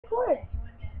record.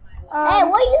 Hey,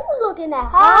 what are you looking at?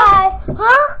 Hi.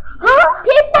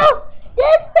 People,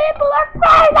 these people are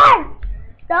crazy.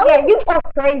 Yeah, you are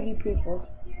crazy people.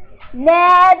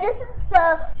 Nah, this is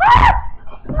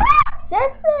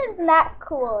this is not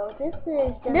cool. This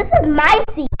is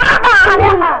micey. What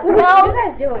No, are you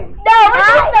guys doing? no, we're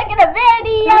just making a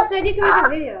video. You said you can make a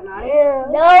video, not it?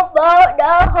 No, I'm about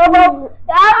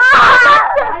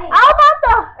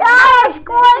to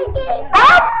squeaky.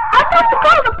 I'm about to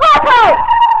call the popo.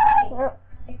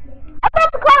 I'm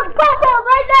about to call the popo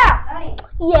right now.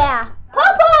 Yeah.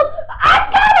 Popo, I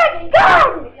got a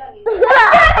gun.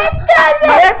 I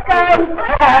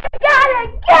got a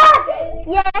gun.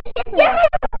 Yeah, give me.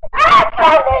 I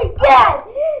got a gun.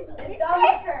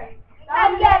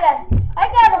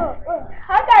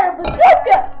 I got a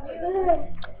bazooka.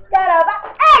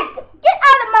 Hey, get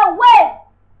out of my way.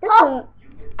 I'm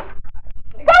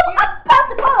about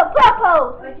to call a popo.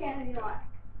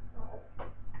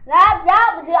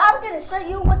 I'm gonna show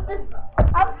you what this.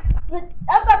 I'm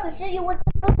about to show you what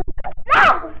this bazooka. No!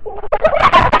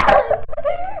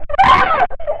 No!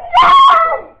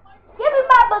 Give me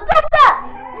my bazooka!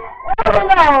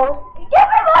 No. Give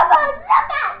me my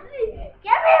bazooka!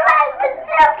 Give me my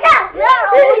bazooka! No,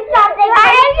 we stopped it. I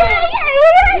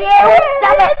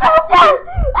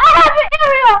have an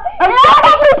aerial, and I'm not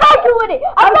gonna fight you with it.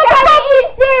 I'm not gonna eat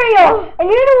cereal, and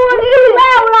you're the one who was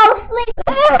loud when I was sleeping.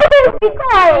 Be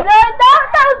quiet. No,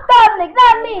 Dominic,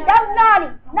 not me. That's Nani.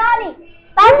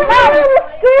 That's Nani.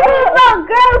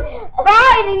 Girl,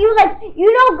 fight, and you like, you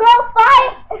know, girl,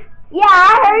 fight. Yeah,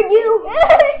 I heard you. Get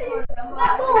out of here.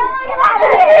 I'm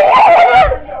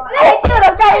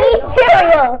trying to eat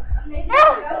cereal.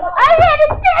 I'm here to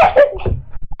eat.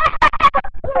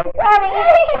 I'm trying to eat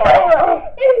cereal.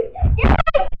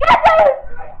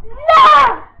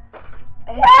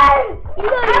 No! You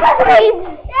know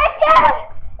crazy. That's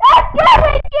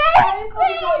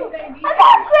crazy. I'm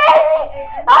not crazy.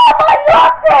 Oh my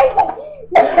God, crazy.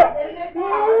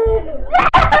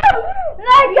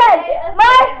 Not good.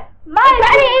 My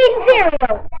trying to eat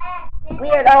cereal.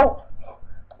 Weirdo.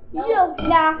 No,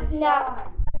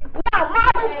 my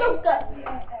bazooka.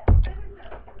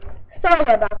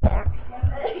 Sorry about that.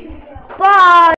 Bye.